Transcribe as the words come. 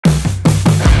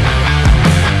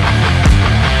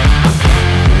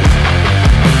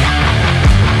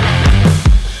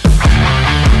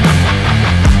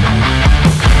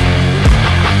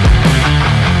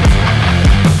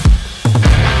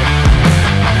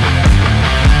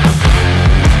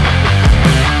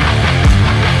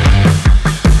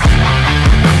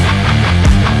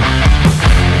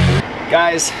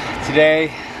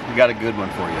Today, we got a good one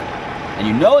for you. And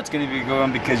you know it's gonna be a good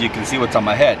one because you can see what's on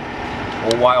my head.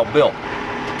 Old Wild Bill.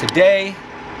 Today,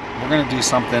 we're gonna do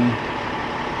something,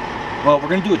 well, we're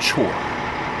gonna do a chore.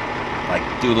 Like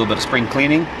do a little bit of spring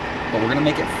cleaning, but we're gonna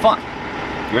make it fun.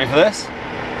 You ready for this?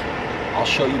 I'll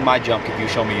show you my junk if you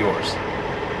show me yours.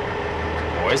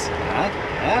 Boys,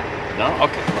 no?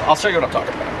 Okay, well, I'll show you what I'm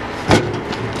talking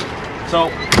about. So,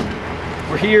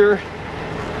 we're here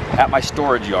at my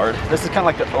storage yard. This is kind of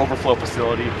like the overflow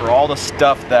facility for all the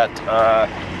stuff that,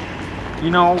 you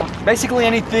know, basically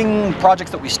anything,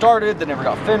 projects that we started that never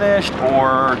got finished,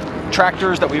 or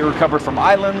tractors that we recovered from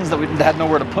islands that we had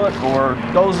nowhere to put, or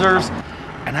dozers.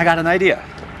 And I got an idea.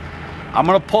 I'm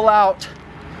gonna pull out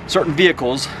certain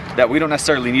vehicles that we don't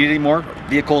necessarily need anymore,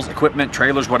 vehicles, equipment,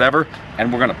 trailers, whatever,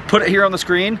 and we're gonna put it here on the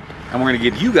screen, and we're gonna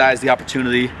give you guys the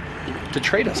opportunity to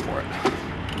trade us for it.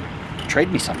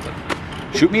 Trade me something.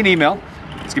 Shoot me an email.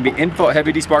 It's gonna be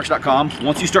info@heavydsparks.com.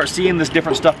 Once you start seeing this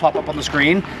different stuff pop up on the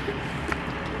screen,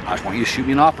 I just want you to shoot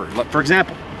me an offer. For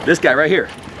example, this guy right here,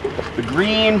 the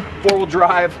green 4-wheel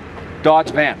drive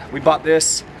Dodge van. We bought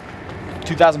this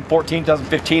 2014,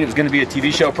 2015. It was gonna be a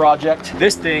TV show project.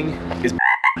 This thing is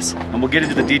and we'll get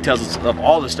into the details of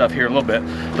all this stuff here in a little bit.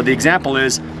 But the example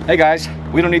is, hey guys,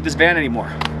 we don't need this van anymore.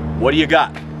 What do you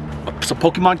got? Some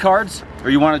Pokemon cards? Or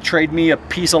you want to trade me a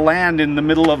piece of land in the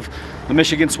middle of the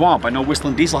Michigan swamp? I know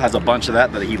Whistling Diesel has a bunch of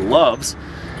that he loves.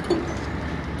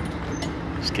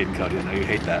 Just kidding, Cody, I know you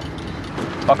hate that.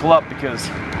 Buckle up because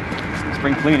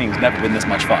spring cleaning's never been this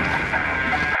much fun.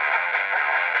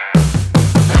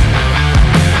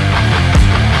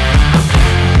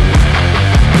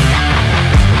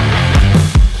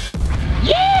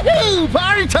 Yee-hoo!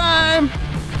 Party time!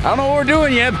 I don't know what we're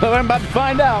doing yet, but I'm about to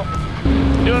find out.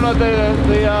 Doing what,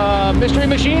 the mystery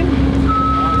machine?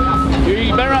 Oh, yeah.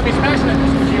 You better not be smashing that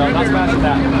mystery machine. No, I'm not smashing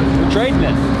that. We're trading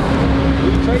it.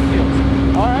 We're trading deals.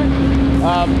 Alright.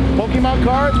 Pokemon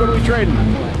cards, what are we trading?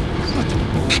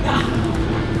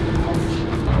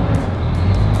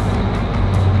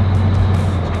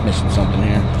 Missing something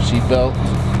here. Seatbelt.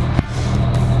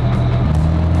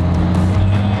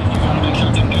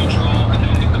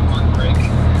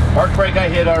 Park brake I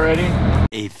hit already.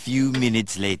 A few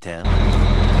minutes later.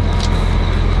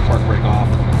 Park brake off.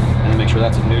 And then make sure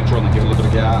that's in neutral and then give it a little bit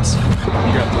of gas. You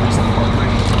got to reset the park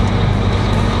brake.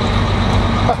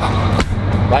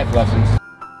 Life lessons.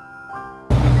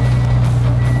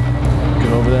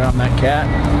 Get over there on that cat.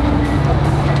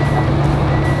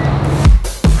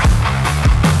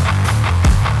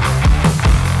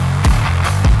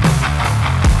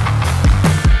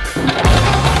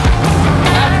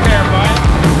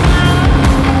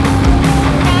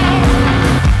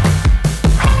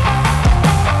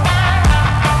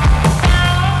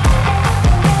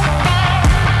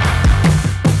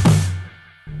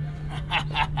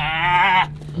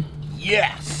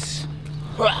 Yes!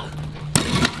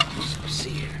 Let's see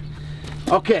here.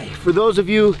 Okay, for those of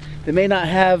you that may not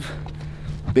have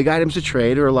big items to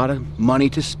trade or a lot of money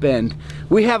to spend,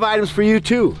 we have items for you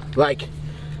too, like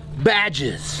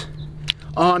badges,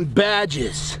 on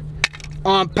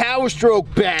Power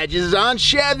Stroke badges, on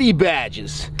Chevy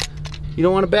badges. You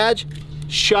don't want a badge?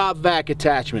 Shop vac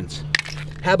attachments.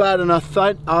 How about an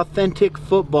authentic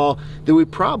football that we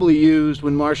probably used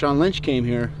when Marshawn Lynch came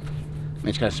here?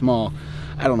 It's kind of small.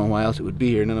 I don't know why else it would be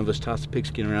here. None of us toss the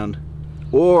pigskin around.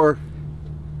 Or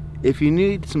if you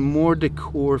need some more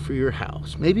decor for your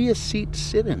house, maybe a seat to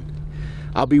sit in,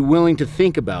 I'll be willing to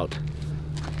think about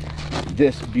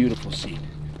this beautiful seat.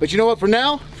 But you know what, for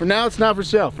now it's not for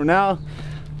sale. For now,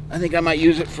 I think I might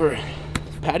use it for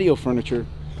patio furniture,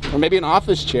 or maybe an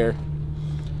office chair,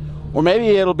 or maybe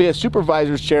it'll be a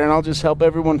supervisor's chair and I'll just help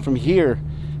everyone from here.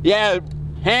 Yeah,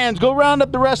 hands, go round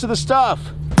up the rest of the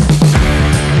stuff.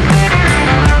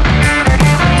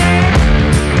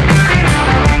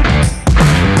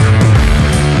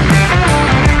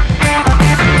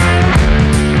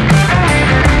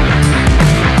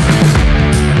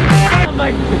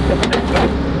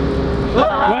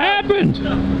 What happened?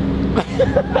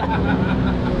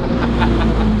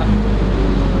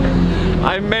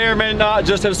 I may or may not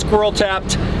just have squirrel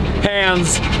tapped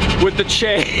hands with the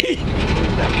chain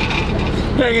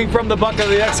hanging from the bucket of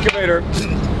the excavator.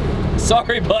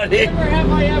 Sorry, buddy. Never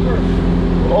have I ever.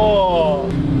 Oh.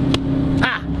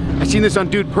 Ah, I seen this on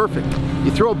Dude Perfect.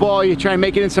 You throw a ball, you try and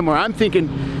make it in somewhere. I'm thinking,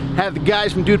 have the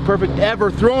guys from Dude Perfect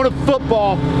ever thrown a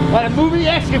football on a moving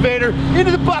excavator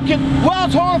into the bucket while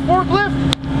it's on a forklift?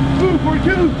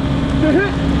 242 to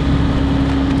hit.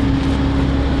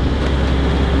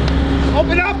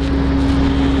 Open up.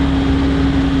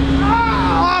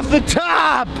 Ah, off the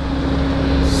top.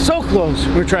 So close.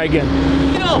 We're gonna try again.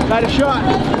 Got a shot.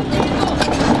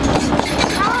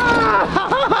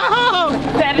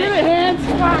 That is it, hands.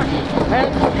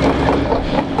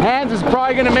 Hands is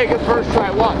probably gonna make it first try.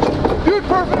 Watch. Dude,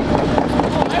 perfect.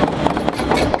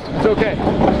 It's okay.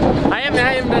 I am.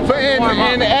 That's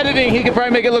In editing, he could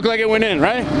probably make it look like it went in,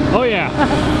 right? Oh yeah.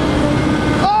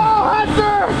 Oh,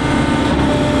 Hunter!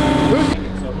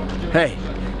 Hey,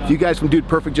 if you guys from Dude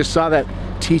Perfect just saw that,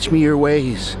 teach me your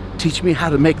ways. Teach me how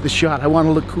to make the shot. I want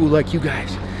to look cool like you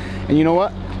guys. And you know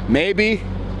what? Maybe,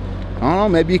 I don't know,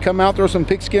 maybe you come out, throw some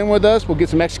pigskin with us. We'll get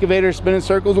some excavators spinning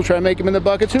circles. We'll try to make them in the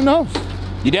buckets. Who knows?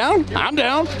 You down? I'm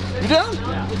down. You down?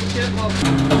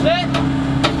 That's it.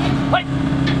 Wait.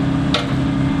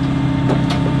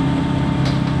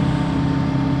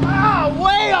 Ah,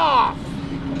 way off!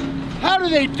 How do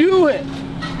they do it?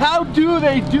 How do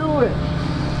they do it?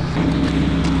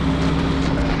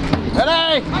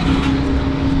 Ready?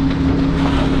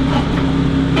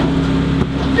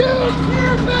 Dude,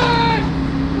 perfect!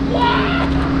 Wow!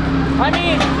 I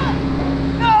mean,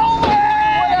 No way!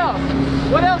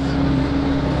 what else?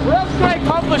 What else can I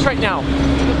accomplish right now?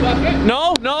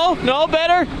 No,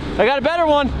 better. I got a better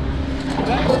one.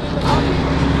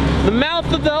 The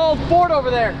mouth of the old fort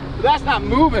over there. But that's not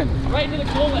moving. Right into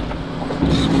the gullet.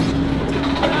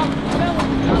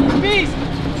 Beast!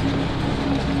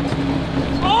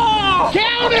 Oh!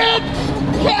 Count it!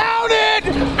 Count it!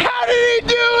 How did he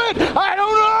do it? I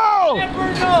don't know!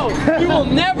 Never know. You will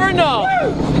never know.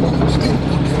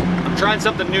 I'm trying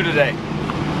something new today.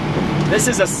 This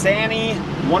is a Sani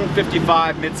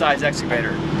 155 mid-size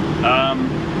excavator.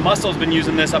 Muscle's been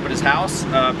using this up at his house,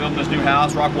 building this new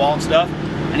house, rock wall and stuff.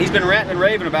 And he's been ranting and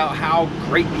raving about how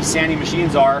great these Sani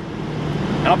machines are.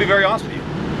 And I'll be very honest with you,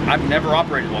 I've never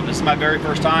operated one. This is my very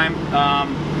first time.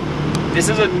 This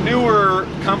is a newer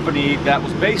company that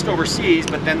was based overseas,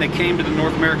 but then they came to the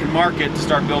North American market to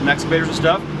start building excavators and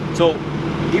stuff. So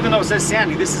even though it says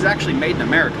Sani, this is actually made in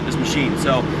America, this machine.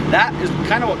 So that is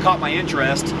kind of what caught my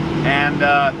interest. And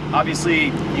obviously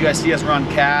you guys see us run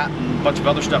CAT and a bunch of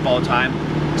other stuff all the time.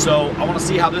 So I want to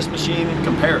see how this machine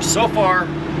compares. So far,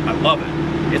 I love it.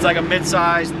 It's like a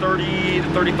mid-size 30 to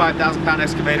 35,000 pound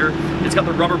excavator. It's got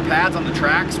the rubber pads on the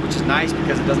tracks, which is nice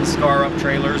because it doesn't scar up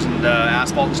trailers and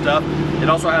asphalt and stuff. It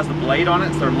also has the blade on it.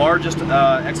 It's their largest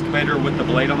excavator with the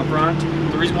blade on the front.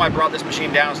 The reason why I brought this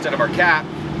machine down instead of our CAT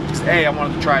is A, I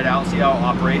wanted to try it out, see how it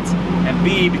operates, and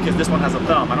B, because this one has a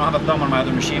thumb. I don't have a thumb on my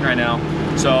other machine right now.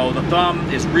 So the thumb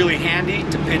is really handy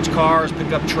to pinch cars,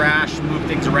 pick up trash, move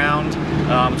things around.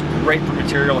 It's great for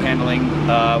material handling,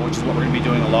 which is what we're going to be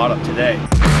doing a lot of today.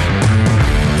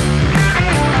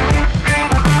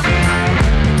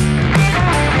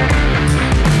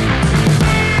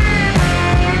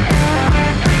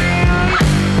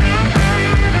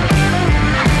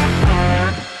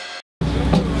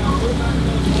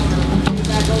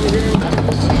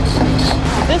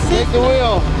 Take the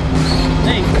wheel.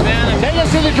 Thanks, man. Take us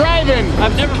to the drive-in.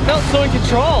 I've never felt so in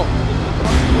control.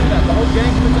 The whole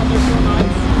gang fits on there so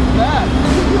nice.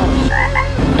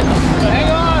 Hang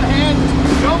on, hands.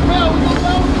 Don't fail. We go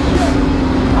down.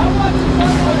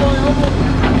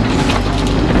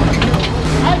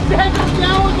 I said go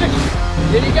down with it.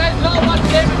 Did you guys know about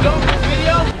David Jones'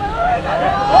 video?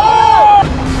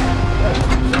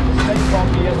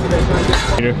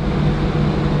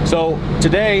 So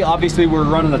today, obviously, we're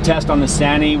running a test on the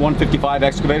Sani 155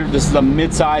 excavator. This is a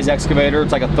mid-size excavator.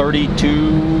 It's like a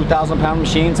 32,000 pound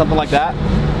machine, something like that.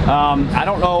 I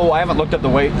don't know, I haven't looked at the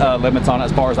weight limits on it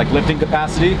as far as like lifting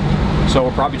capacity. So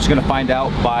we're probably just gonna find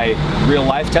out by real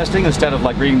life testing instead of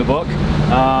like reading the book.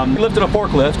 We lifted a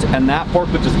forklift, and that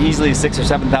forklift is easily a 6,000 or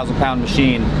 7,000 pound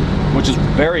machine, which is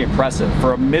very impressive.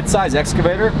 For a mid-size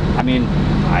excavator, I mean,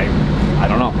 I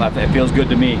don't know, it feels good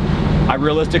to me. I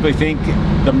realistically think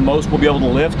the most we'll be able to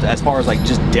lift as far as like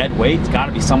just dead weight, it's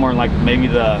gotta be somewhere in like maybe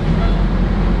the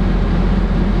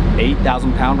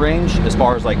 8,000 pound range as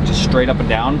far as like just straight up and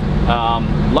down.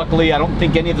 Luckily, I don't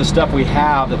think any of the stuff we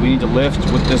have that we need to lift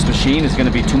with this machine is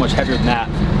gonna be too much heavier than that.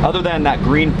 Other than that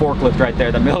green forklift right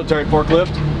there, the military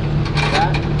forklift,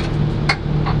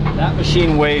 that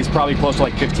machine weighs probably close to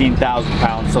like 15,000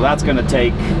 pounds. So that's gonna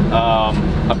take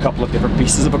a couple of different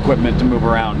pieces of equipment to move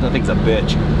around. That thing's a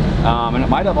bitch. And it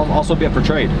might also be up for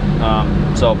trade.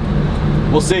 So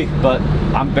we'll see, but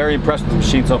I'm very impressed with the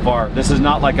machine so far. This is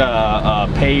not like a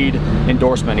paid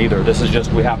endorsement either. This is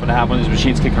just, we happen to have one of these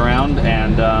machines kicking around,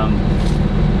 and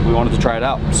we wanted to try it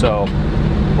out. So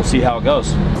we'll see how it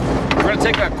goes. We're gonna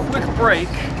take a quick break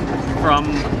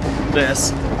from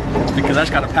this because I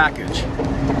just got a package.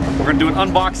 We're gonna do an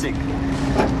unboxing.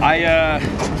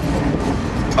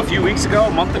 A few weeks ago, a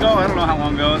month ago, I don't know how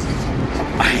long ago it was,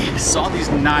 I saw these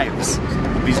knives,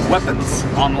 these weapons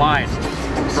online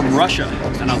from Russia,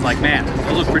 and I was like, man,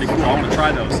 those look pretty cool. I want to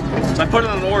try those. So I put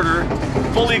in an order,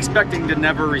 fully expecting to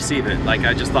never receive it. Like,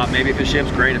 I just thought maybe if it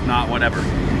ships, great. If not, whatever.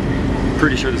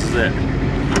 Pretty sure this is it.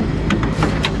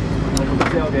 Welcome to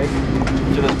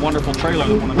tailgate to this wonderful trailer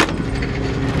that one of them.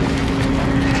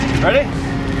 Ready?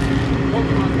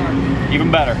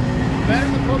 Even better. Better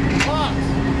than Pokemon Pops.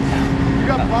 You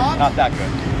got Pops? Not that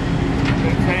good.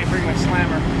 I ain't bring my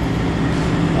slammer.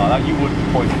 Oh, that you would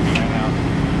poison me right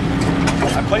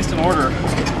now. I placed an order on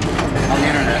the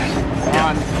internet.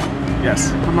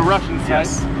 Yes. From a Russian site.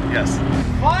 Yes.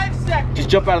 5 seconds. Just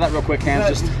jump out of that real quick, Hans.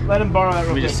 Just let him borrow that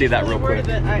real quick. let me just see that real quick.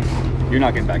 You're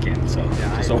not getting back in,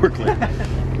 so we're clear.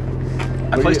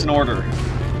 I placed an order.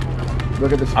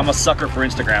 Look at this. I'm a sucker for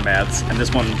Instagram ads, and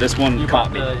this one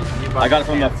caught me. I got it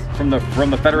from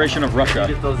the Federation of Russia. Did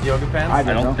you get those yoga pants? I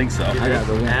don't think so. I got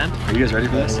those. And? Are you guys ready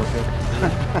for this?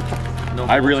 No,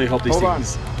 I really hope these Hold on.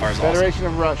 things are as awesome. Federation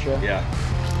of Russia. Yeah.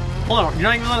 Hold on, you're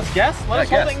not even letting us guess? Let us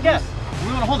hold it and guess. We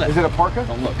want to hold it. Is it a parka?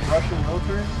 Don't look. Russian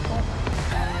military?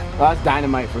 Well, that's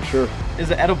dynamite for sure. Is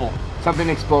it edible? Something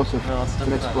explosive. No, it's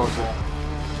an explosive.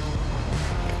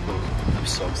 I'm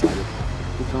so excited.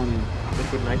 Plutonium.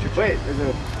 Liquid nitrogen. Wait, there's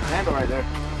a handle right there.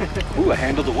 Ooh, a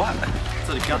handle to what?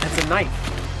 It's a knife.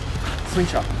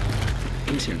 Slingshot.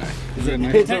 Let me see your knife. Is it a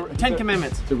knife? Ten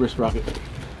Commandments. It's a wrist rocket.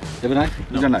 You have a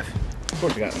knife? No. Use a knife. Of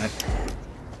course I got a knife.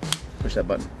 Push that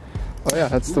button. Oh yeah,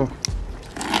 that's the.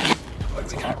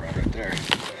 That's a hot rod right there.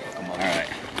 Come on. All right.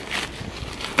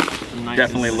 Nice.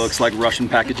 Definitely looks like Russian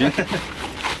packaging,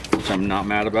 which I'm not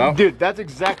mad about. Dude, that's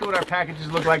exactly what our packages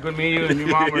look like when me, you, and your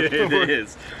mom were. It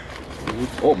is.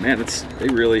 Oh man, they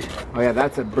really. Oh yeah,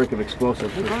 that's a brick of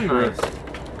explosive. For Very sure. nice.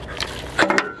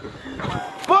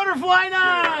 Butterfly Look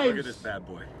knives! at this bad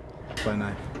boy. Butterfly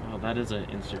knife. Oh, that is an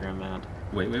Instagram ad.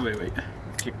 Wait.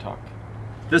 TikTok.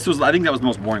 This was, I think that was the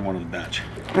most boring one of the batch.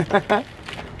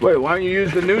 Wait, why don't you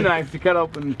use the new knife to cut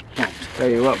open? Tell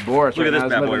you what, Boris. Look at right this now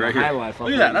is bad boy living right the here. high life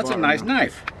Look at that, that's a nice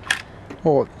knife.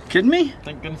 Oh, Kidding me?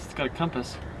 Thank goodness it's got a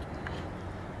compass.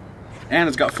 And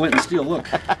it's got flint and steel, look.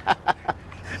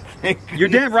 You're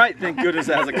damn right, thank goodness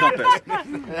it has a compass.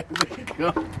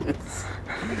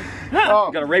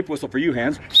 Oh, Got a rape whistle for you,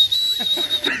 Hans.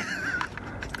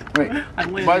 wait.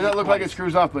 Why does that look like it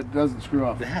screws off but doesn't screw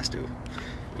off? It has to.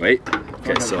 Wait,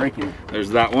 okay, It's so breaking. there's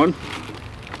that one.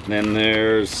 Then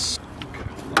there's...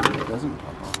 It doesn't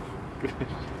pop off.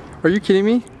 are you kidding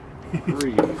me?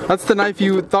 That's the knife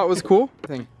you thought was cool?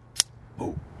 Thing.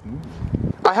 Oh.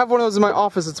 I have one of those in my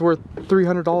office. It's worth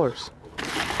 $300.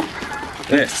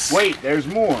 This. Wait, there's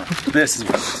more. This is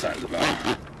what I'm excited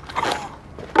about.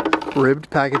 Ribbed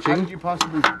How did packaging you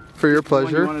possibly for your the one you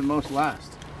pleasure. wanted most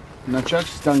last? Nunchuck,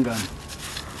 stun gun.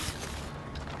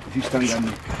 If you stun gun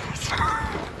me.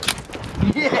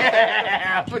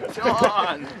 Yeah,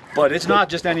 baton. But it's not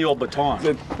just any old baton.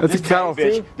 That's a kettle.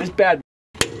 Bitch, this bad.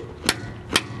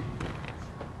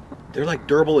 They're like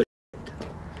durable as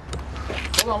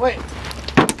Hold on, wait.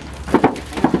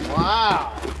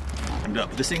 Wow. I'm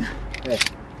up. This thing. Hey.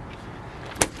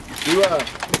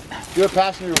 Do a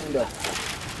passenger window.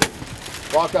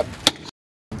 Walk up.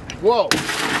 Whoa.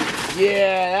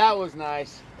 Yeah, that was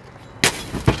nice.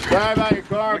 Sorry about your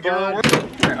car, bud.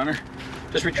 Hey, Hunter.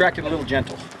 Just retract it a little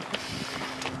gentle.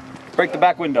 Break the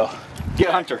back window. Get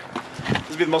Hunter. This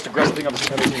would be the most aggressive thing I've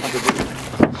ever seen Hunter do.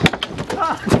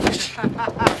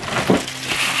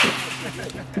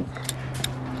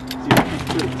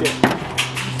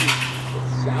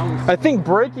 I think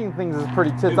breaking things is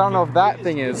pretty tits. I don't know if that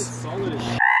thing is. Solid as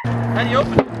shit. How do you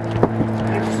open it?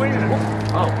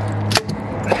 Oh.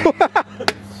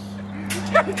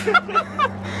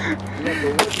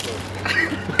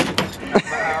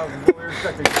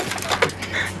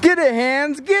 Get it,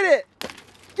 Hands. Get it.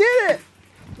 Get it.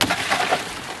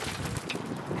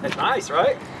 That's nice,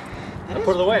 right? Now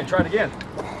put it away and try it again.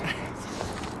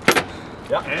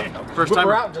 Yeah. Hey, First time.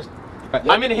 Out and just.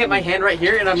 I'm gonna hit my hand right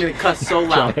here and I'm gonna cuss so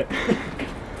loud.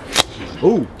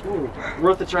 Ooh.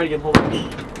 Worth it, try to get hold of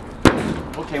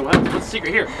it. Okay, what's the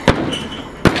secret here?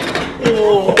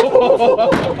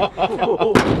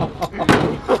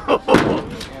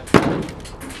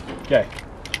 Okay.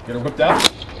 Get her whipped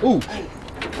out. Ooh.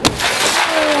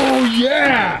 Oh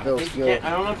yeah! Feels good. I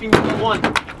don't know if you can get one.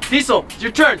 Diesel, it's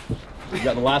your turn. You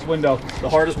got the last window, the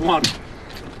hardest one.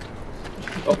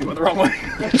 Oh, you went the wrong way.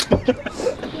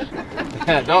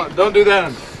 Yeah, don't do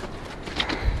that.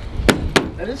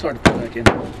 That is hard to put back in.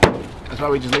 That's why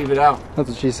we just leave it out. That's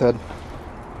what she said.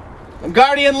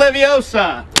 Guardian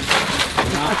Leviosa.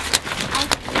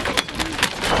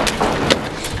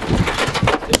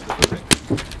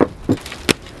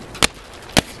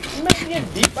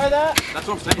 by that? That's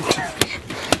what I'm saying.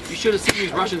 You should have seen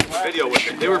these Russians in the video with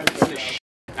it. They were pissing the shit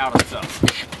out of stuff.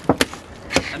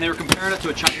 And they were comparing it to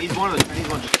a Chinese one, and the Chinese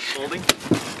one just folding.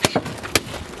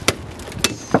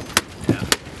 Yeah.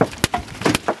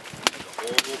 That's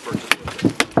a whole purchase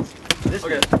with it. This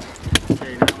okay.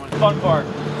 Fun part.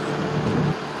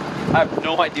 I have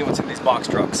no idea what's in these box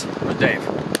trucks. Where's Dave?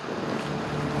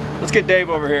 Let's get Dave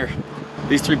over here.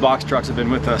 These 3 box trucks have been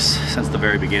with us since the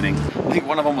very beginning. I think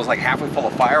one of them was like halfway full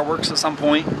of fireworks at some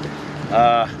point.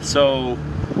 So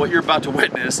what you're about to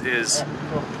witness is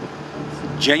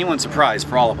genuine surprise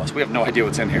for all of us. We have no idea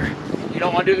what's in here. You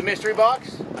don't want to do the mystery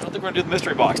box? I don't think we're going to do the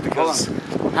mystery box because...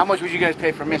 How much would you guys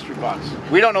pay for a mystery box?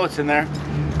 We don't know what's in there.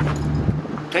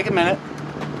 Take a minute.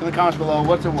 In the comments below,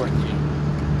 what's it worth to you?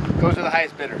 Goes to the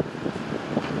highest bidder.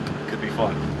 Could be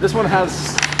fun. This one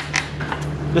has...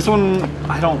 This one,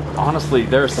 I don't... Honestly,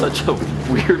 there's such a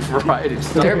weird variety of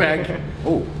stuff. Airbag.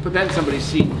 Oh, put that in somebody's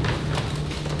seat.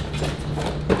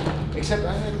 Except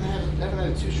I haven't had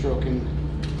a 2-stroke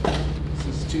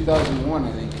since 2001,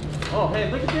 I think. Oh,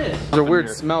 hey, look at this. There's a weird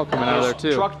smell coming out of there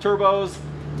too. Truck turbos.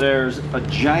 There's a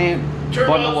giant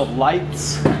bundle of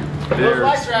lights. There's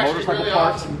lights are actually motorcycle really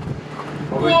parts. awesome.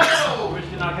 Whoa! We're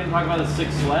not going to talk about the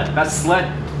 6 sled. That sled,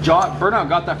 Burnout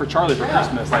got that for Charlie for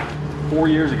Christmas like 4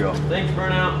 years ago. Thanks,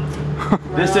 Burnout.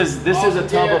 This is a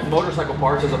tub of motorcycle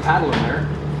parts. There's a paddle in there.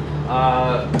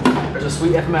 There's a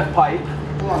sweet FMF pipe.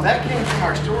 Hold on, that came from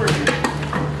our storage unit.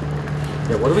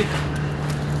 Yeah, what do we?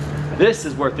 This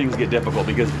is where things get difficult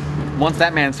because once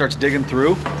that man starts digging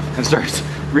through and starts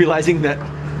realizing that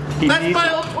he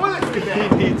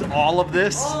needs all of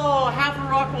this. Oh, half a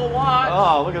Rockwell watch.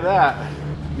 Oh, look at that.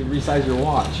 You can resize your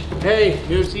watch. Hey,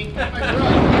 new seat.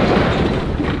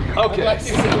 Okay.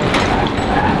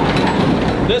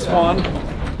 This one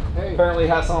apparently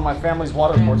has some of my family's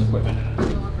water sports equipment.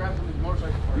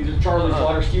 These are Charlie's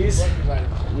water skis.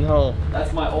 No.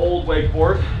 That's my old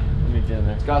wakeboard. Let me get in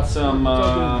there. It's got some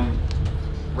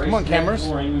Come on, cameras.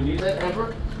 flooring. We need that.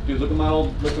 Dude, look at my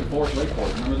old liquid force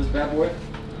wakeboard. Remember this bad boy?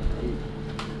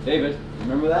 David,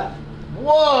 remember that?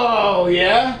 Whoa,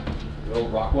 yeah. The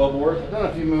old Rockwell board. I've done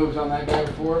a few moves on that guy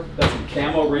before. That's some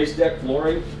camo race deck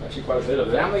flooring. Actually quite a bit of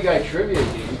it. Family Guy trivia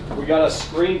game. We got a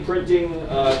screen printing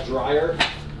dryer.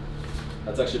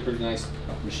 That's actually a pretty nice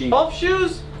machine. Golf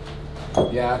shoes?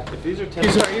 Yeah. If these are 10.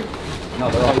 These are you? No,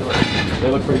 they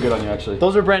look pretty good on you actually.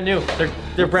 Those are brand new.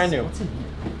 They're brand new. It's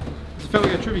a Family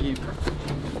Guy trivia game.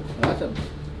 That's a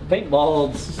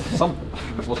Paintball, some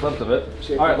what's left of it.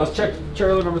 All right, let's check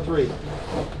trailer number 3.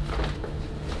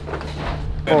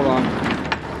 Hold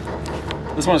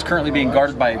on. This one is currently being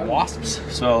guarded by wasps,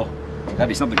 so that'd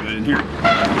be something good in here.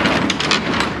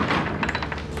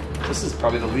 This is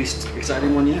probably the least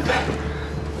exciting one yet.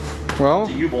 Well,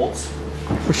 The U-bolts.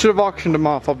 we should have auctioned them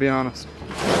off, I'll be honest.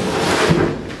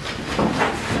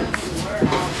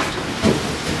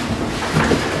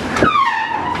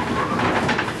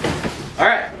 All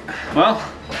right, well,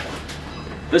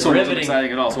 this one isn't Riveting.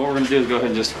 exciting at all. So what we're gonna do is go ahead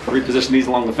and just reposition these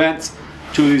along the fence.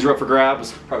 2 of these are up for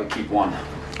grabs. Probably keep 1,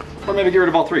 or maybe get rid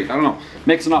of all 3. I don't know.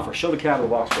 Makes an offer. Show the cat of the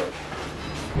box truck.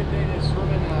 good day to swim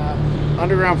in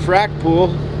underground frack pool.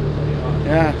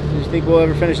 Yeah. Do you think we'll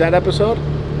ever finish that episode?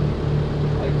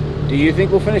 Do you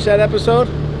think we'll finish that episode?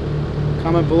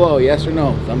 Comment below, yes or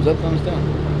no. Thumbs up, thumbs down.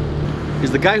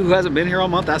 Is the guy who hasn't been here all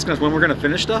month asking us when we're gonna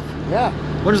finish stuff? Yeah.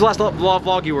 When was the last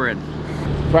vlog you were in?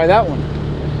 Try that one.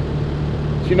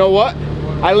 You know what?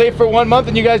 I leave for 1 month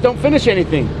and you guys don't finish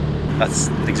anything. That's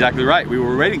exactly right. We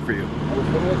were waiting for you.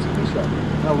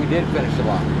 No, we did finish a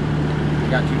lot. We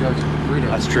got 2 dozen burritos.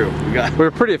 That's true. We got We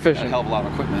were pretty a efficient. hell of a lot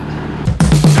of equipment.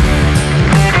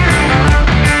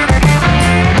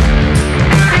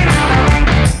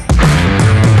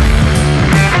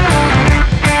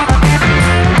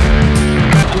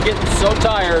 I'm getting so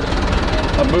tired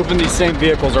of moving these same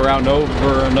vehicles around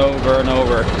over and over and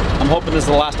over. I'm hoping this is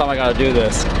the last time I gotta do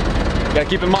this. You gotta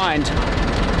keep in mind,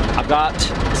 I've got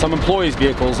some employees'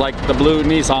 vehicles like the blue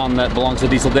Nissan that belongs to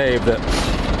Diesel Dave that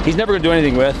he's never gonna do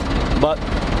anything with, but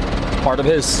it's part of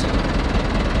his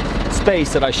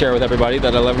space that I share with everybody,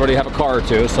 that I let everybody have a car or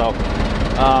 2. So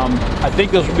I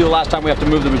think this will be the last time we have to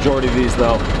move the majority of these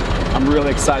though. I'm really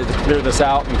excited to clear this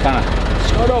out and kind of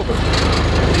start over.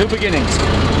 New beginnings.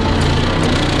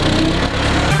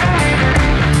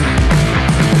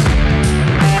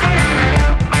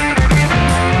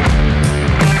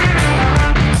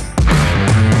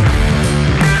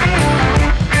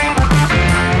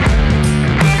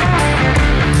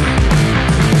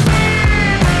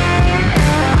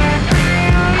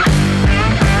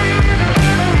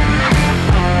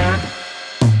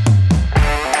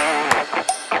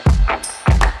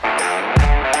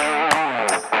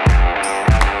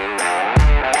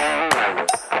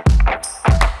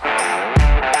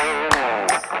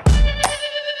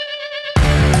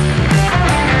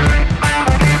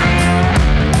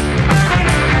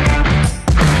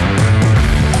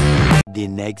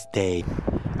 day.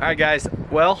 All right, guys.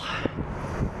 Well,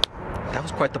 that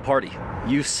was quite the party.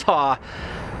 You saw,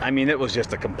 I mean, it was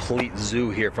just a complete zoo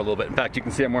here for a little bit. In fact, you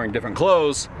can see I'm wearing different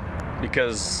clothes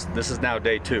because this is now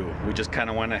day 2. We just kind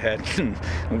of went ahead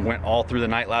and went all through the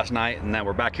night last night, and then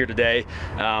we're back here today.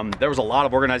 There was a lot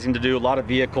of organizing to do, a lot of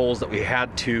vehicles that we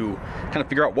had to kind of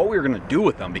figure out what we were going to do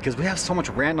with them because we have so much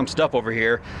random stuff over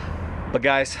here. But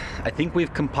guys, I think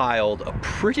we've compiled a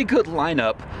pretty good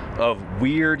lineup of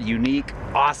weird, unique,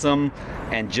 awesome,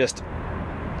 and just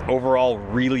overall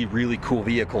really, really cool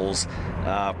vehicles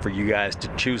for you guys to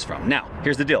choose from. Now,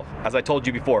 here's the deal. As I told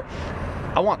you before,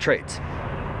 I want trades.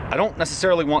 I don't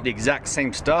necessarily want the exact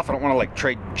same stuff. I don't want to like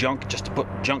trade junk just to put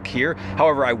junk here.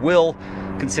 However, I will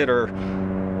consider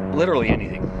literally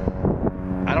anything.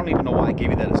 I don't even know why I gave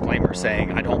you that disclaimer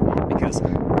saying I don't want, because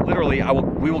literally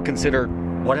we will consider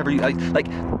whatever you like.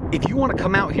 If you want to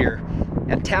come out here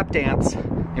and tap dance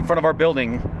in front of our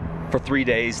building for 3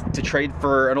 days to trade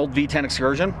for an old V10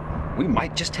 Excursion, we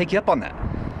might just take you up on that.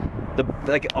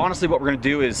 Honestly, what we're gonna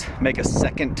do is make a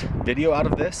second video out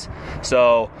of this.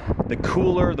 So the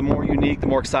cooler, the more unique, the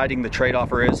more exciting the trade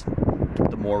offer is,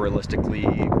 the more realistically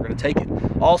we're gonna take it.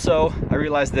 Also, I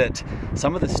realized that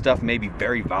some of this stuff may be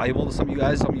very valuable to some of you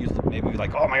guys. Some of you may be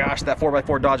like, oh my gosh, that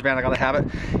 4x4 Dodge van, I gotta have it.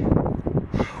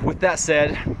 With that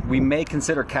said, we may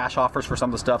consider cash offers for some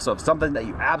of the stuff. So if something that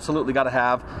you absolutely got to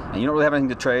have and you don't really have anything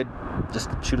to trade, just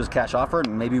shoot us a cash offer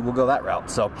and maybe we'll go that route.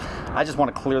 So I just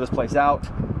want to clear this place out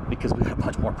because we've got a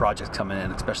bunch more projects coming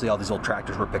in, especially all these old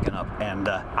tractors we're picking up, and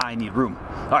I need room.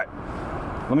 All right,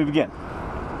 let me begin.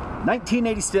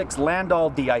 1986 Landau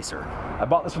de-icer. I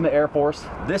bought this from the Air Force.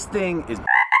 This thing is,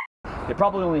 it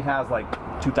probably only has like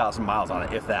 2,000 miles on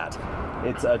it, if that.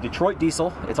 It's a Detroit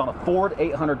diesel. It's on a Ford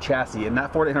 800 chassis, and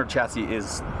that Ford 800 chassis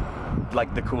is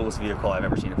like the coolest vehicle I've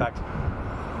ever seen. In fact,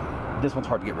 this one's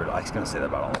hard to get rid of. I was gonna say that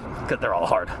about all of them because they're all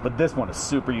hard, but this one is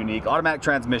super unique. Automatic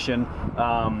transmission.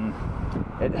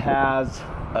 It has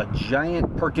a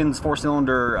giant Perkins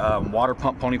 4-cylinder water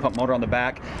pump, pony pump motor on the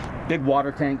back, big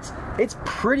water tanks. It's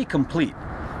pretty complete.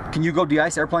 Can you go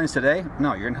de-ice airplanes today?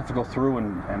 No, you're gonna have to go through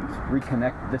and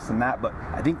reconnect this and that, but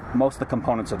I think most of the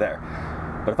components are there.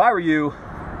 But if I were you,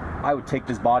 I would take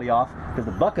this body off because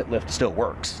the bucket lift still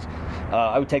works.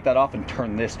 I would take that off and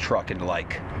turn this truck into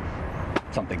like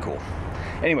something cool.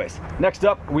 Anyways, next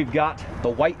up we've got the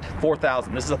white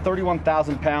 4000. This is a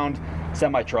 31,000 pound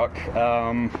semi truck.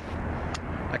 I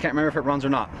can't remember if it runs or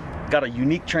not. Got a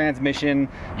unique transmission,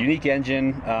 unique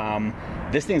engine.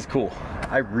 This thing's cool.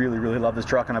 I really, really love this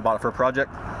truck and I bought it for a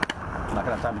project. I'm not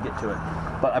gonna have time to get to it,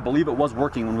 but I believe it was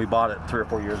working when we bought it 3 or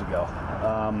 4 years ago.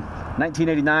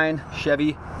 1989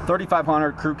 Chevy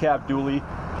 3500 crew cab dually.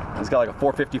 It's got like a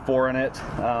 454 in it.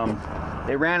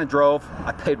 It ran and drove.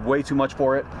 I paid way too much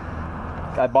for it.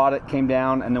 I bought it, came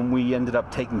down, and then we ended up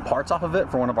taking parts off of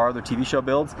it for one of our other TV show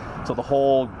builds. So the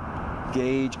whole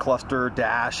gauge, cluster,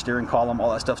 dash, steering column,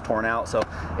 all that stuff's torn out. So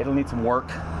it'll need some work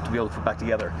to be able to put back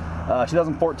together.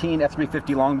 2014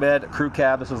 F350 long bed, crew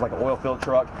cab. This was like an oil filled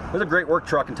truck. It was a great work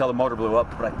truck until the motor blew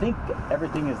up, but I think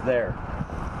everything is there.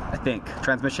 I think.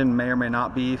 Transmission may or may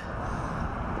not be.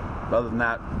 But other than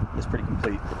that, it's pretty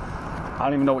complete. I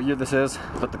don't even know what year this is,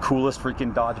 but the coolest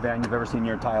freaking Dodge van you've ever seen in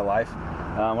your entire life.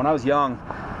 When I was young,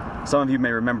 some of you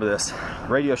may remember this,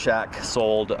 Radio Shack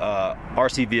sold a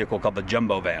RC vehicle called the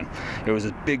Jumbo Van. It was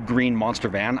a big green monster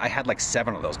van. I had like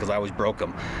 7 of those because I always broke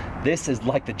them. This is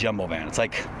like the Jumbo Van. It's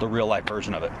like the real life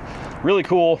version of it. Really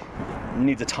cool,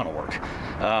 needs a ton of work.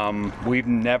 We've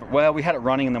never, well, we had it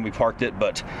running and then we parked it,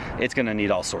 but it's gonna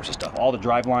need all sorts of stuff. All the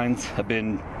drive lines have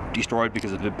been destroyed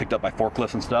because it's been picked up by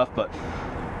forklifts and stuff, but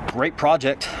great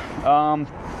project.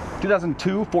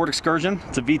 2002 Ford Excursion,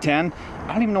 it's a V10.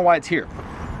 I don't even know why it's here.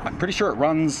 I'm pretty sure it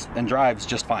runs and drives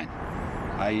just fine.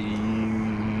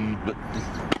 But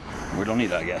we don't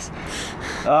need that, I guess.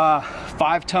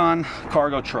 5-ton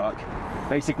cargo truck.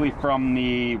 Basically from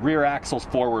the rear axles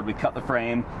forward, we cut the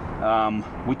frame.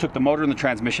 We took the motor and the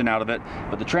transmission out of it,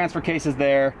 but the transfer case is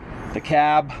there. The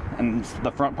cab and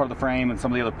the front part of the frame and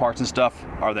some of the other parts and stuff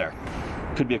are there.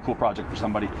 Could be a cool project for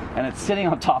somebody. And it's sitting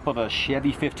on top of a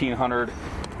Chevy 1500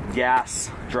 gas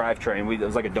drivetrain. It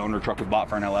was like a donor truck we bought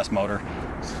for an LS motor.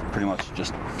 It's pretty much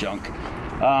just junk.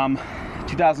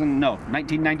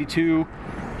 1992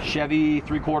 Chevy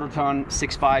 3/4 ton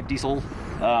 6.5 diesel.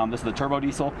 This is the turbo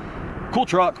diesel. Cool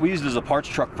truck. We used it as a parts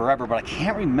truck forever, but I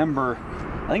can't remember.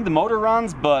 I think the motor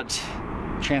runs, but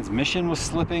transmission was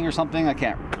slipping or something. I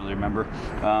can't really remember.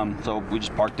 So we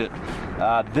just parked it.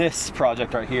 This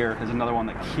project right here is another one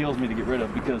that kills me to get rid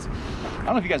of because I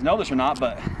don't know if you guys know this or not,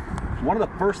 but one of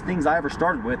the first things I ever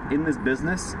started with in this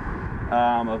business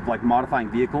of like modifying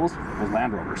vehicles was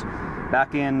Land Rovers.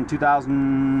 Back in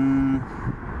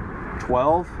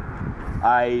 2012,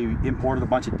 I imported a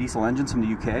bunch of diesel engines from the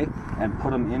UK and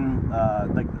put them in,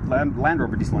 like Land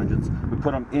Rover diesel engines. We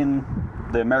put them in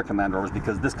the American Land Rovers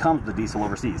because this comes with the diesel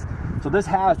overseas. So this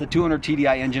has the 200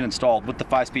 TDI engine installed with the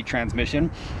 5-speed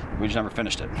transmission. We just never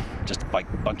finished it. Just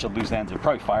like a bunch of loose ends. It'd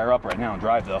probably fire up right now and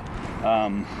drive though.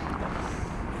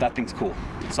 That thing's cool.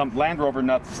 Some Land Rover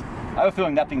nuts. I have a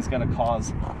feeling that thing's gonna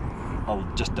cause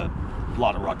just a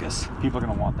lot of ruckus. People are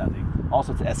gonna want that thing.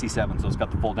 Also, it's SC7, so it's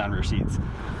got the fold down rear seats.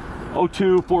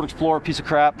 02 Ford Explorer, piece of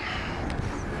crap.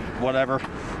 Whatever.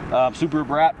 Subaru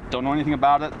Brat, don't know anything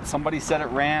about it. Somebody said it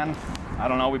ran. I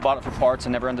don't know, we bought it for parts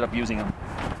and never ended up using them.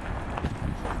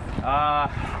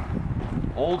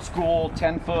 Old school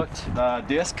 10-foot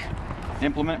disc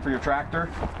implement for your tractor.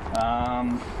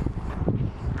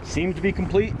 Seems to be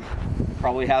complete.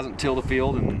 Probably hasn't tilled a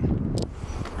field in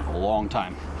a long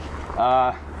time.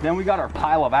 Then we got our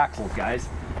pile of axles, guys.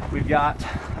 We've got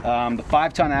the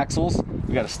 5-ton axles.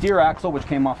 We got a steer axle, which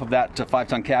came off of that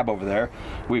 5-ton cab over there.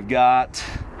 We've got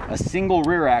a single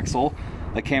rear axle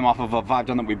that came off of a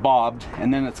 5-ton that we bobbed,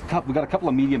 and then we got a couple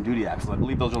of medium-duty axles. I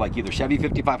believe those are like either Chevy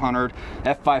 5500,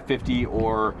 F550,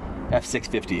 or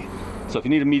F650. So if you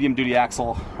need a medium-duty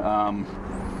axle,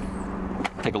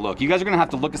 take a look. You guys are gonna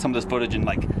have to look at some of this footage and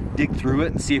like dig through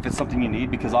it and see if it's something you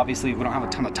need, because obviously we don't have a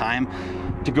ton of time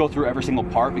to go through every single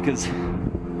part, because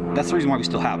that's the reason why we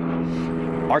still have it.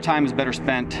 Our time is better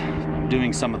spent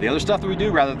doing some of the other stuff that we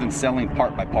do rather than selling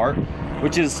part by part,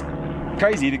 which is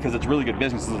crazy because it's really good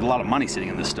business. There's a lot of money sitting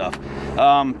in this stuff.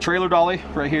 Trailer dolly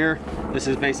right here. This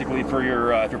is basically for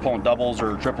your if you're pulling doubles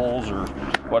or triples or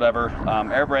whatever.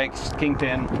 Air brakes,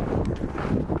 kingpin.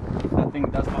 That thing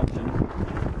does function.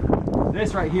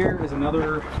 This right here is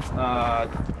another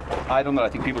item that I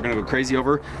think people are going to go crazy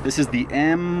over. This is the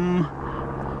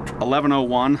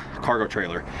M1101 cargo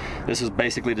trailer. This is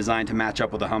basically designed to match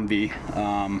up with a Humvee,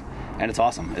 and it's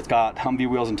awesome. It's got Humvee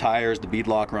wheels and tires, the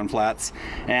beadlock run flats,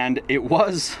 and it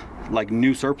was like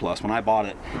new surplus when I bought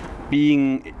it.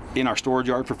 Being in our storage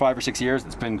yard for 5 or 6 years,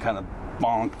 it's been kind of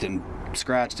bonked and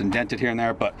scratched and dented here and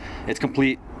there, but it's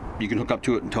complete. You can hook up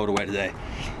to it and tow it away today.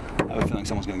 I have a feeling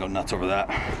someone's gonna go nuts over that.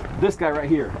 This guy right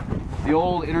here, the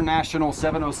old International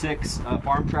 706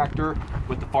 farm tractor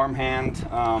with the farmhand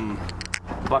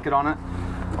bucket on it.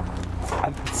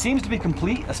 It seems to be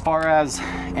complete as far as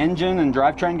engine and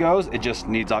drivetrain goes. It just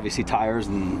needs obviously tires,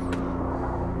 and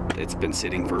it's been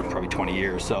sitting for probably 20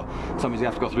 years. So somebody's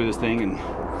gonna have to go through this thing and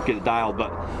get it dialed.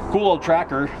 But cool old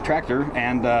tractor,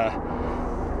 and the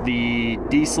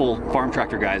diesel farm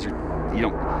tractor guys are, you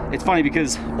know, it's funny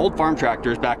because old farm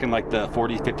tractors back in like the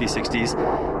 40s, 50s, 60s,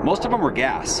 most of them were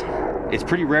gas. It's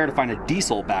pretty rare to find a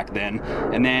diesel back then,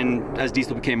 and then as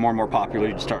diesel became more and more popular,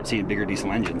 you start seeing bigger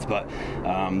diesel engines. But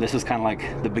this is kind of like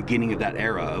the beginning of that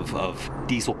era of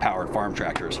diesel-powered farm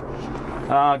tractors.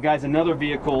 Guys, another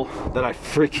vehicle that I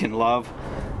freaking love,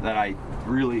 that I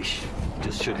really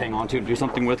just should hang on to and do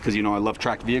something with, because you know I love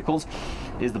tracked vehicles,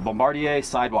 is the Bombardier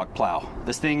Sidewalk Plow.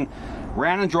 This thing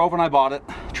ran and drove when I bought it.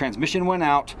 Transmission went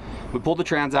out. We pulled the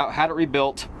trans out, had it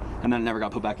rebuilt, and then it never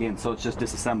got put back in, so it's just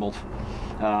disassembled.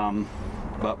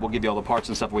 But we'll give you all the parts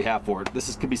and stuff we have for it.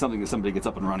 This could be something that somebody gets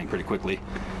up and running pretty quickly.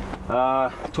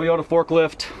 Toyota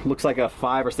forklift, looks like a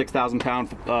 5,000 or 6,000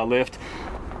 pound lift.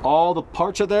 All the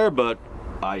parts are there, but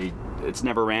it's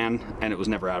never ran, and it was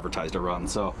never advertised to run,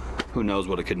 so who knows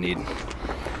what it could need.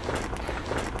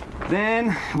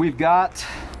 Then we've got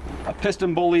a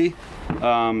piston bully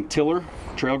tiller,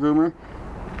 trail groomer,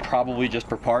 probably just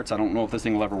for parts. I don't know if this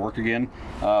thing will ever work again.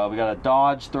 We got a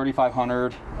Dodge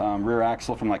 3500 rear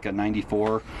axle from like a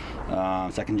 94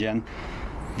 second gen.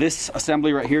 This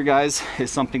assembly right here, guys,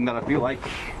 is something that I feel like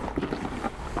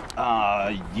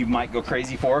you might go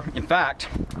crazy for. In fact,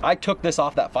 I took this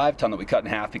off that 5-ton that we cut in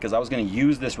half because I was going to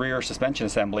use this rear suspension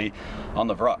assembly on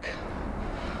the Vruck.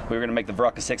 We were going to make the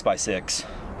Vruck a 6x6,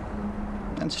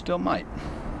 and still might.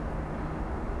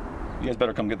 You guys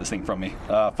better come get this thing from me.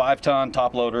 5-ton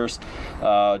top loaders,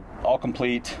 all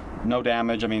complete, no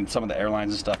damage. I mean, some of the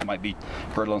airlines and stuff might be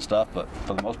brittle and stuff, but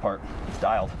for the most part, it's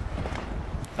dialed.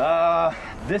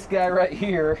 This guy right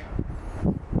here,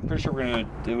 I'm pretty sure we're gonna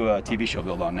do a TV show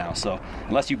build on now. So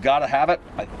unless you gotta have it,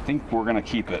 I think we're gonna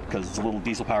keep it because it's a little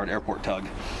diesel-powered airport tug.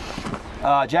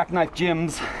 Jackknife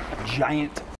Jim's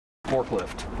giant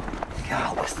forklift.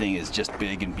 God, this thing is just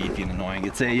big and beefy and annoying.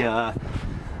 It's a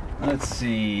let's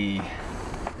see,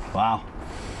 wow,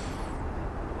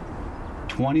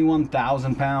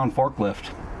 21,000 pound forklift.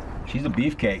 She's a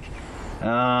beefcake.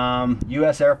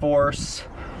 US Air Force,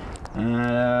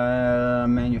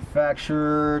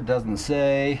 manufacturer, doesn't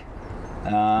say.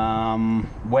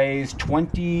 Weighs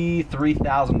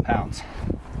 23,000 pounds.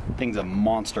 Thing's a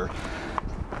monster.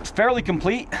 It's fairly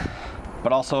complete,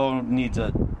 but also needs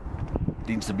to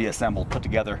be assembled, put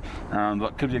together.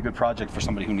 But could be a good project for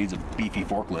somebody who needs a beefy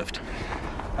forklift.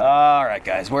 All right,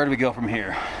 guys, where do we go from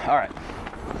here? All right.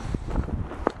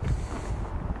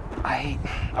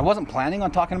 I wasn't planning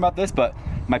on talking about this, but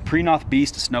my Prenoth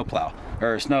Beast snowplow,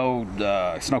 or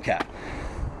snowcat.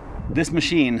 This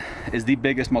machine is the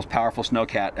biggest, most powerful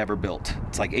snowcat ever built.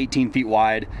 It's like 18 feet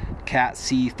wide, Cat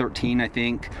C13, I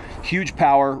think. Huge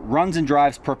power, runs and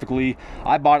drives perfectly.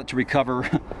 I bought it to recover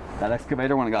that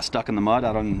excavator when it got stuck in the mud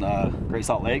out on Great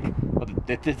Salt Lake. But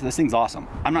this thing's awesome.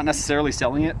 I'm not necessarily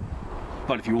selling it,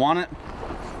 but if you want it,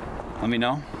 let me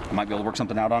know. I might be able to work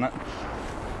something out on it.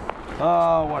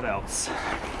 What else?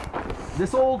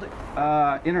 This old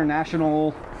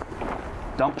International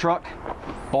dump truck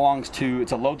belongs to,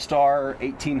 it's a Lodestar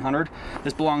 1800.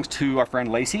 This belongs to our friend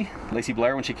Lacey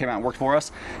Blair, when she came out and worked for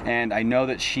us. And I know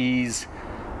that she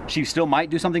still might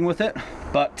do something with it,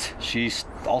 but she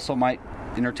also might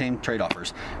entertain trade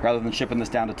offers rather than shipping this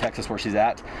down to Texas where she's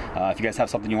at. If you guys have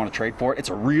something you want to trade for it, it's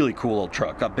a really cool old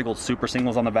truck. Got big old super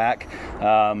singles on the back.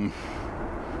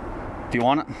 If you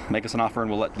want it, make us an offer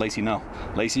and we'll let Lacey know.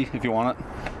 Lacey, if you want it,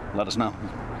 let us know.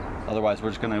 Otherwise, we're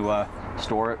just going to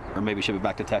store it or maybe ship it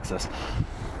back to Texas.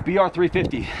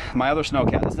 BR350, my other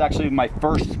snowcat. This is actually my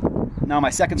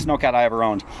second snowcat I ever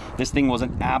owned. This thing was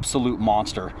an absolute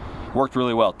monster. Worked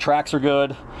really well. Tracks are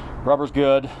good, rubber's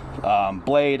good,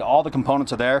 blade, all the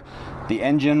components are there. The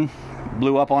engine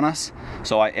blew up on us,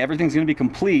 so everything's going to be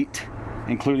complete,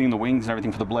 including the wings and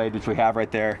everything for the blade, which we have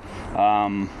right there.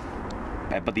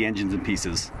 But the engine's in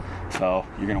pieces, so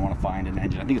you're going to want to find an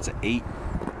engine. I think it's an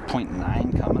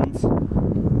 8.9 Cummins,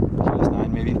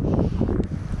 QS9 maybe.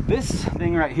 This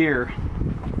thing right here,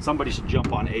 somebody should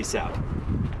jump on ASAP.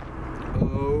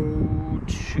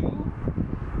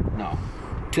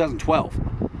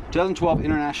 2012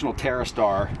 International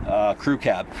TerraStar crew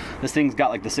cab. This thing's got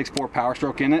like the 6.4 power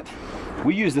stroke in it.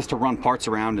 We used this to run parts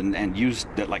around and used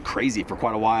it like crazy for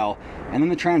quite a while. And then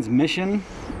the transmission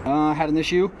had an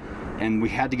issue, and we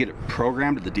had to get it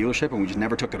programmed at the dealership, and we just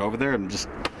never took it over there, and just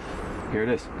here it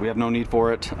is. We have no need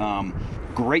for it.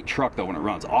 Great truck though when it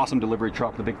runs. Awesome delivery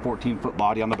truck, the big 14-foot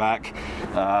body on the back.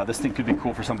 This thing could be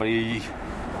cool for somebody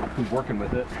who's working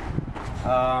with it.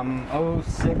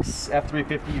 06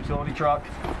 F350 utility truck,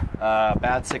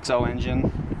 bad 6.0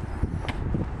 engine,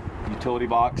 utility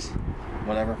box,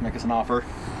 whatever, make us an offer.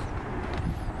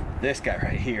 This guy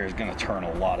right here is gonna turn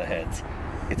a lot of heads.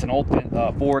 It's an old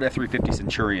Ford F350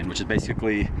 Centurion, which is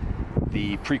basically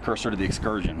the precursor to the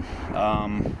Excursion. I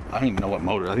don't even know what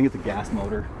motor. I think it's a gas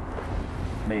motor,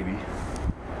 maybe.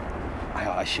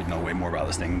 I should know way more about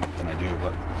this thing than I do,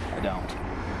 but I don't.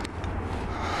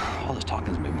 All this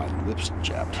talking is making my lips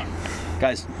chapped.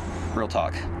 Guys, real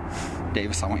talk.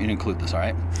 Davis, I want you to include this, all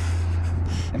right?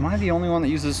 Am I the only one that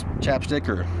uses chapstick,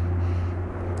 or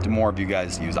do more of you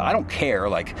guys use it? I don't care.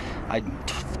 Like, I'm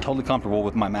totally comfortable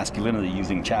with my masculinity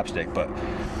using chapstick, but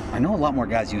I know a lot more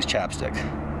guys use chapstick.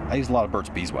 I use a lot of Burt's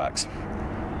Beeswax,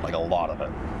 like a lot of it,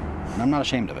 and I'm not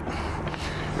ashamed of it.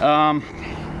 All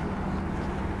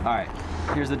right,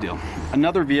 here's the deal.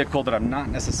 Another vehicle that I'm not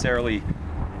necessarily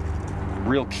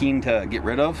real keen to get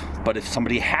rid of, but if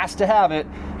somebody has to have it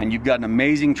and you've got an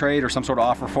amazing trade or some sort of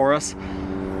offer for us,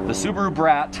 the Subaru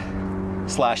Brat /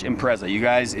 Impreza. You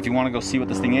guys, if you want to go see what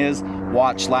this thing is,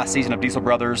 watch last season of Diesel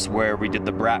Brothers where we did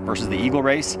the Brat versus the Eagle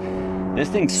race. This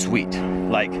thing's sweet.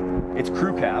 Like, it's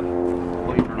crew cab,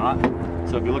 believe it or not.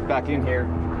 So if you look back in here,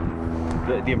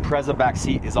 the Impreza back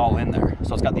seat is all in there.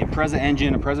 So it's got the Impreza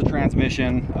engine, Impreza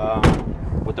transmission,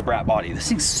 with the Brat body. This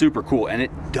thing's super cool, and it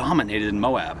dominated in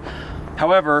Moab.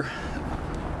 However,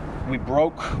 we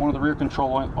broke one of the rear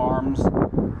control arms,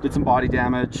 did some body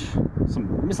damage,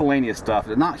 some miscellaneous stuff.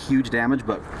 Not huge damage,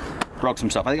 but broke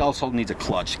some stuff. I think it also needs a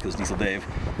clutch because Diesel Dave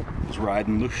was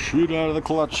riding the shit out of the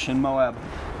clutch in Moab.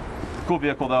 Cool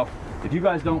vehicle though. If you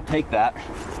guys don't take that,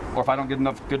 or if I don't get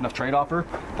good enough trade offer,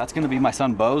 that's going to be my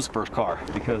son Bo's first car,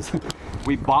 because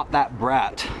we bought that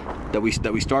Brat that we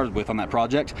started with on that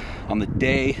project on the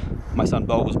day my son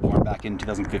Bo was born back in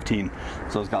 2015.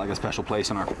 So it's got like a special place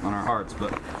in our hearts,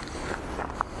 but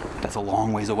that's a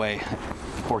long ways away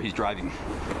before he's driving.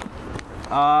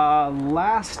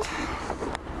 Last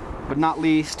but not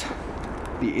least,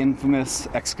 the infamous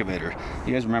excavator.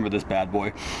 You guys remember this bad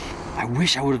boy? I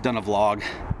wish I would have done a vlog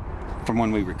from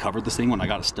when we recovered this thing, when I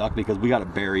got it stuck, because we got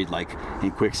it buried like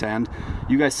in quicksand.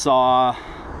 You guys saw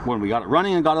when we got it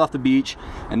running and got it off the beach,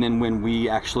 and then when we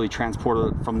actually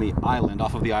transported it from the island,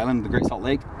 off of the island, the Great Salt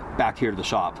Lake, back here to the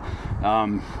shop.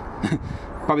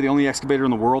 probably the only excavator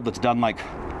in the world that's done like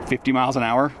 50 miles an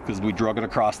hour because we drug it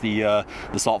across the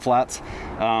salt flats.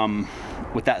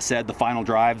 With that said, the final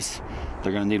drives,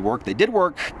 they're gonna need work. They did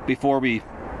work before we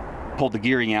pulled the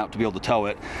gearing out to be able to tow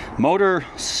it. Motor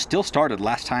still started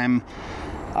last time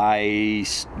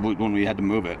when we had to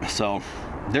move it. So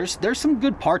there's some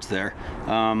good parts there,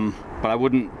 but I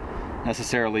wouldn't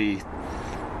necessarily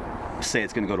say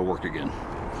it's gonna go to work again.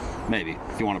 Maybe,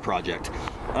 if you want a project.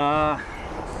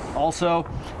 Also,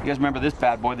 you guys remember this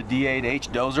bad boy, the D8H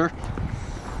dozer?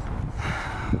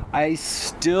 I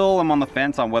still am on the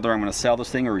fence on whether I'm gonna sell this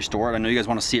thing or restore it. I know you guys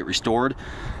wanna see it restored,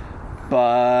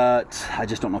 but I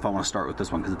just don't know if I wanna start with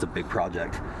this one because it's a big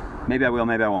project. Maybe I will,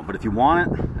 maybe I won't, but if you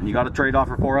want it and you got a trade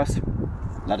offer for us,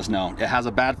 let us know. It has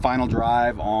a bad final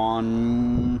drive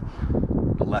on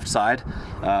the left side.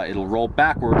 It'll roll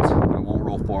backwards, but it won't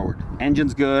roll forward.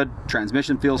 Engine's good,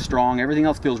 transmission feels strong, everything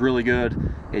else feels really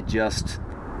good. It just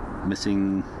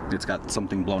missing, it's got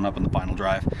something blown up in the final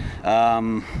drive.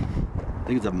 I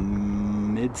think it's a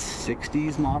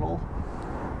mid-60s model.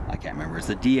 I can't remember. It's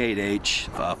the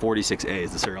D8H 46A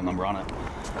is the serial number on it.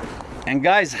 And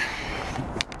guys,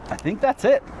 I think that's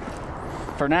it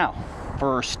for now.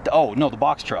 Oh no, the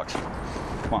box trucks.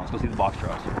 Come on, let's go see the box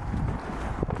trucks.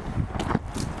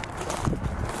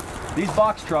 These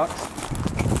box trucks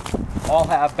all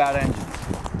have bad engines.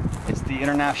 It's the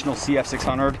International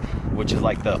CF600, which is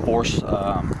like the it's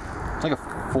like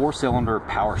a 4-cylinder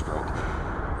Power Stroke.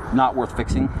 Not worth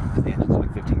fixing because the engine's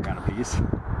like 15 grand a piece.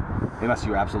 Unless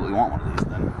you absolutely want one of these,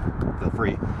 then feel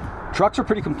free. Trucks are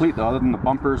pretty complete though, other than the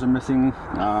bumpers are missing.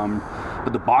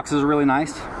 But the boxes are really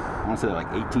nice. I want to say they're like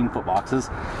 18-foot boxes.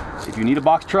 If you need a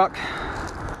box truck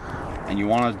and you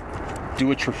want to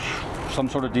do some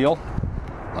sort of deal,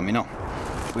 let me know.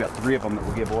 We got 3 of them that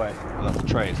we'll give away. Well, that's a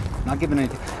trade. Not giving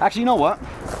anything. Actually, you know what?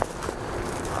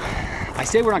 I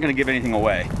say we're not going to give anything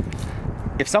away.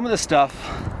 If some of this stuff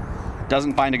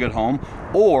doesn't find a good home,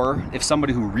 or if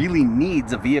somebody who really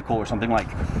needs a vehicle or something, like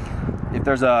if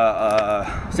there's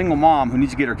a single mom who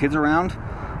needs to get her kids around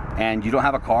and you don't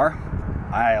have a car,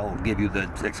 I'll give you the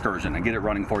excursion and get it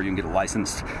running for you and get it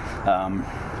licensed.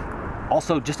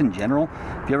 Also, just in general,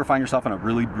 if you ever find yourself in a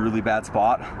really, really bad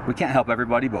spot, we can't help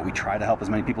everybody, but we try to help as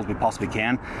many people as we possibly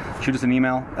can. Shoot us an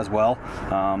email as well.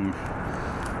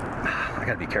 I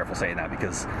gotta be careful saying that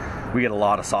because we get a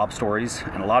lot of sob stories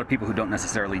and a lot of people who don't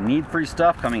necessarily need free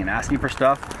stuff coming and asking for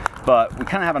stuff, but we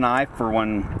kind of have an eye for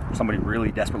when somebody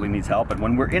really desperately needs help, and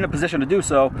when we're in a position to do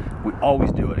so, we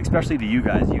always do it, especially to you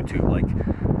guys, YouTube. Like,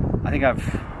 I think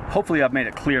hopefully I've made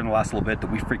it clear in the last little bit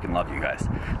that we freaking love you guys.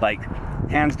 Like,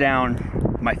 hands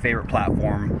down, my favorite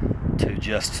platform to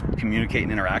just communicate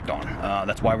and interact on.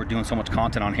 That's why we're doing so much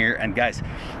content on here, and guys,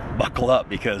 buckle up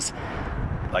because,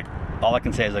 like, all I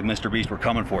can say is, like, Mr. Beast, we're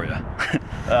coming for you.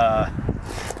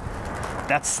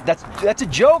 That's a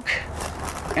joke,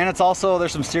 and it's also,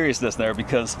 there's some seriousness there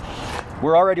because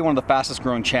we're already one of the fastest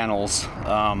growing channels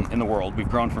in the world. We've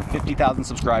grown from 50,000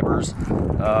 subscribers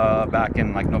back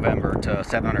in like November to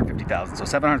 750,000. So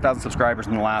 700,000 subscribers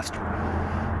in the last,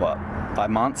 what,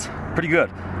 5 months? Pretty good.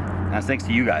 And that's thanks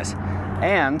to you guys.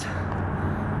 And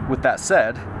with that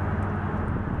said,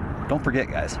 don't forget,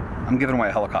 guys, I'm giving away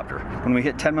a helicopter. When we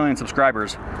hit 10 million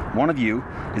subscribers, one of you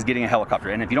is getting a helicopter.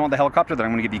 And if you don't want the helicopter, then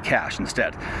I'm gonna give you cash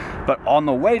instead. But on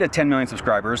the way to 10 million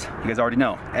subscribers, you guys already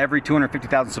know, every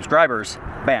 250,000 subscribers,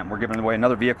 bam, we're giving away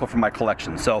another vehicle from my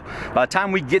collection. So by the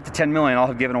time we get to 10 million, I'll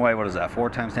have given away, what is that, 4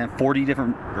 times 10, 40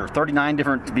 different, or 39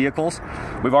 different vehicles.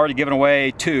 We've already given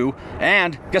away 2.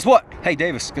 And guess what? Hey,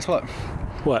 Davis, guess what?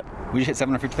 What? We just hit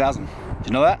 750,000. Did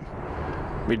you know that?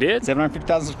 We did?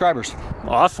 750,000 subscribers.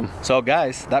 Awesome. So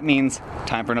guys, that means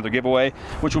time for another giveaway,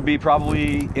 which will be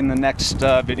probably in the next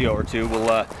video or two.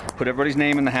 We'll put everybody's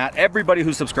name in the hat. Everybody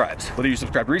who subscribes, whether you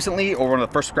subscribed recently or one of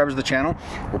the first subscribers of the channel,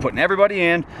 we're putting everybody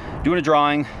in, doing a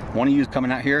drawing. One of you is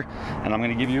coming out here, and I'm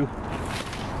gonna give you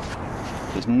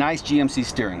this nice GMC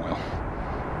steering wheel.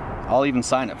 I'll even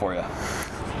sign it for you.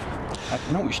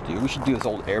 You know what we should do? We should do this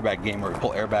old airbag game where we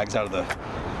pull airbags out of the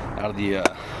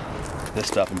this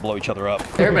stuff and blow each other up.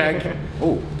 Airbag.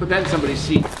 Oh, put that in somebody's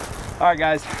seat. All right,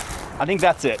 guys, I think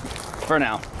that's it for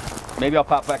now. Maybe I'll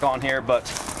pop back on here, but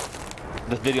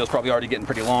this video is probably already getting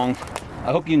pretty long.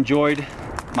 I hope you enjoyed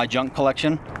my junk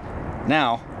collection.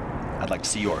 Now, I'd like to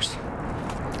see yours.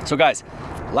 So guys,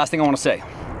 last thing I want to say,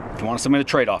 if you want to submit a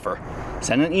trade offer,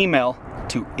 send an email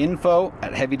to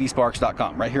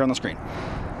info@heavydsparks.com, right here on the screen.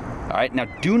 All right, now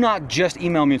do not just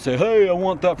email me and say, hey, I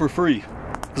want that for free,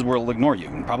 because we'll ignore you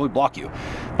and probably block you.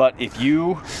 But if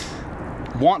you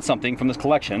want something from this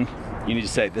collection, you need to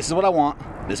say, this is what I want,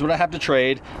 this is what I have to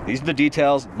trade, these are the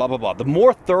details, blah, blah, blah. The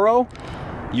more thorough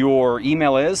your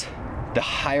email is, the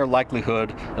higher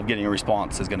likelihood of getting a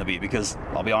response is going to be, because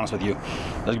I'll be honest with you,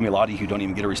 there's going to be a lot of you who don't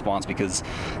even get a response because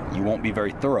you won't be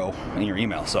very thorough in your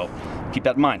email. So keep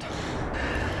that in mind.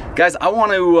 Guys, I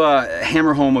want to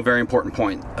hammer home a very important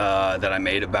point that I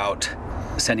made about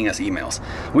sending us emails.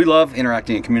 We love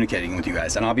interacting and communicating with you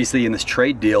guys, and obviously in this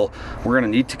trade deal, we're going to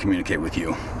need to communicate with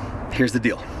you. Here's the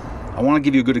deal. I want to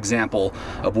give you a good example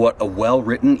of what a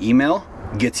well-written email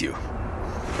gets you. Go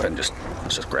ahead and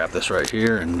let's just grab this right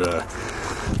here, and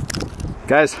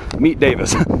guys, meet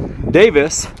Davis.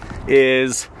 Davis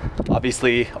is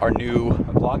obviously our new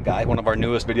vlog guy, one of our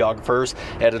newest videographers,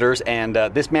 editors, and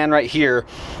this man right here,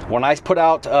 when I put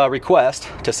out a request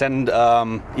to send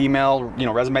email, you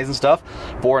know, resumes and stuff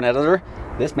for an editor,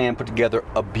 this man put together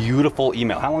a beautiful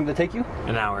email. How long did it take you?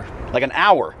 An hour. Like an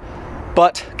hour.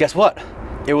 But guess what?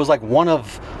 It was like one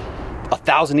of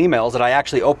 1,000 emails that I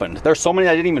actually opened. There's so many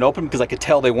I didn't even open because I could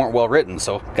tell they weren't well written.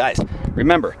 So guys,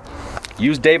 remember,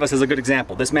 use Davis as a good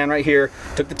example. This man right here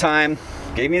took the time,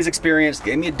 gave me his experience,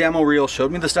 gave me a demo reel,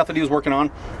 showed me the stuff that he was working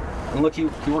on, and look, he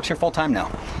works here full time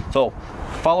now. So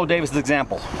follow Davis'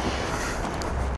 example.